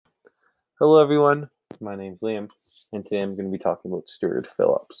Hello, everyone. My name's Liam, and today I'm going to be talking about Stuart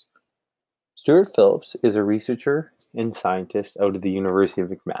Phillips. Stuart Phillips is a researcher and scientist out of the University of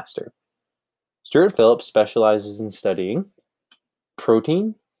McMaster. Stuart Phillips specializes in studying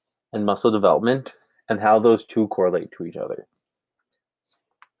protein and muscle development and how those two correlate to each other.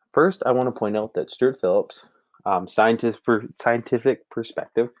 First, I want to point out that Stuart Phillips' scientific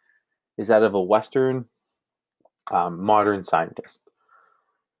perspective is that of a Western modern scientist.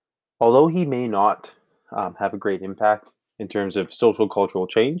 Although he may not have a great impact in terms of social cultural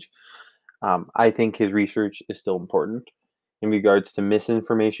change, I think his research is still important in regards to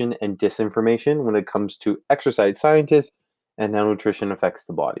misinformation and disinformation when it comes to exercise scientists and how nutrition affects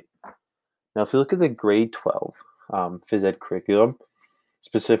the body. Now, if you look at the grade 12 phys ed curriculum,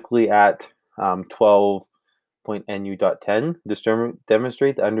 specifically at 12.nu.10,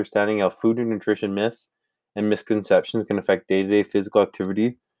 demonstrate the understanding of food and nutrition myths and misconceptions can affect day-to-day physical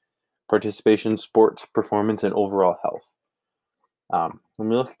activity, participation, sports, performance, and overall health. When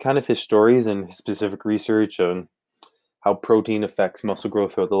we look at kind of his stories and his specific research on how protein affects muscle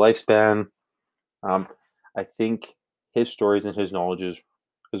growth throughout the lifespan, I think his stories and his knowledge is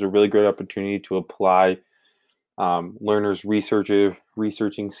a really great opportunity to apply learners'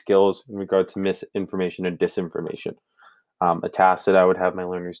 researching skills in regards to misinformation and disinformation. A task that I would have my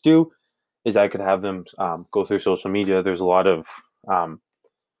learners do is I could have them go through social media. There's a lot of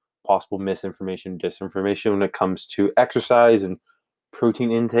possible misinformation, disinformation when it comes to exercise and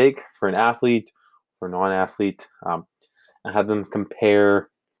protein intake for an athlete, for a non-athlete. I have them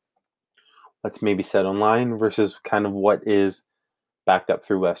compare what's maybe said online versus kind of what is backed up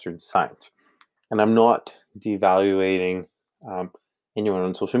through Western science. And I'm not devaluating anyone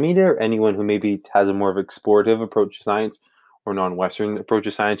on social media or anyone who maybe has a more of explorative approach to science or non-Western approach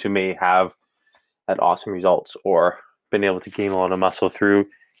to science who may have had awesome results or been able to gain a lot of muscle through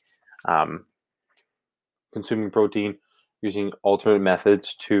consuming protein, using alternate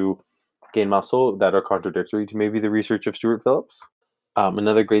methods to gain muscle that are contradictory to maybe the research of Stuart Phillips.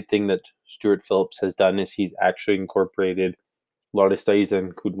 Another great thing that Stuart Phillips has done is he's actually incorporated a lot of studies that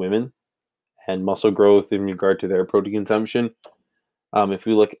include women and muscle growth in regard to their protein consumption. If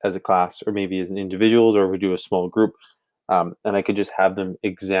we look as a class or maybe as an individuals or we do a small group, and I could just have them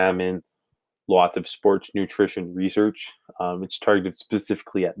examine lots of sports nutrition research. It's targeted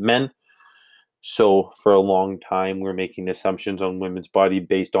specifically at men. So for a long time, we're making assumptions on women's body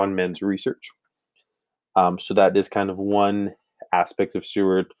based on men's research. So that is kind of one aspect of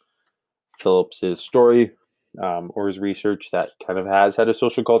Stuart Phillips's story or his research that kind of has had a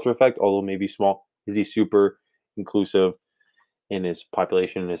social culture effect, although maybe small. Is he super inclusive in his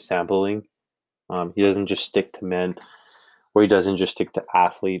population and his sampling? He doesn't just stick to men, or he doesn't just stick to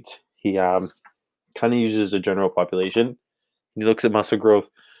athletes. He kind of uses the general population. He looks at muscle growth,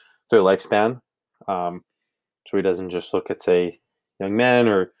 their lifespan. So he doesn't just look at, say, young men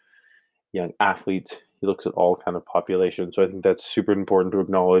or young athletes. He looks at all kind of population. So I think that's super important to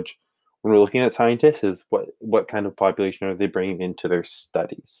acknowledge when we're looking at scientists is what kind of population are they bringing into their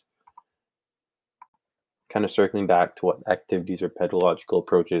studies. Kind of circling back to what activities or pedagogical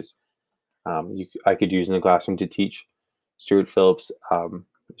approaches I could use in the classroom to teach Stuart Phillips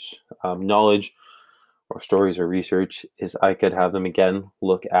knowledge or stories or research is I could have them again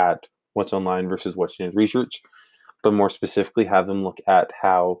look at what's online versus what's in his research, but more specifically have them look at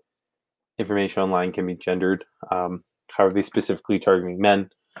how information online can be gendered. How are they specifically targeting men?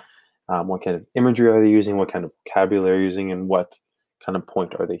 What kind of imagery are they using? What kind of vocabulary are they using? And what kind of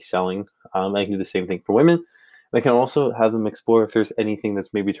point are they selling? I can do the same thing for women. I can also have them explore if there's anything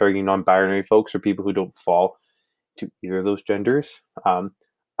that's maybe targeting non-binary folks or people who don't fall to either of those genders. I'm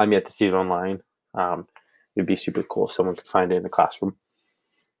yet to see it online. It'd be super cool if someone could find it in the classroom.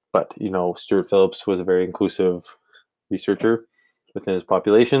 But, Stuart Phillips was a very inclusive researcher within his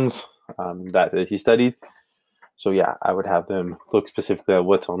populations that he studied. So, yeah, I would have them look specifically at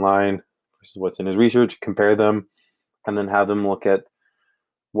what's online versus what's in his research, compare them, and then have them look at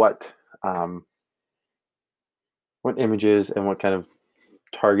what images and what kind of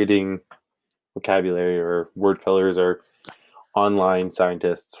targeting vocabulary or word fillers are online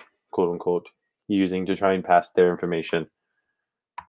scientists, quote unquote, using to try and pass their information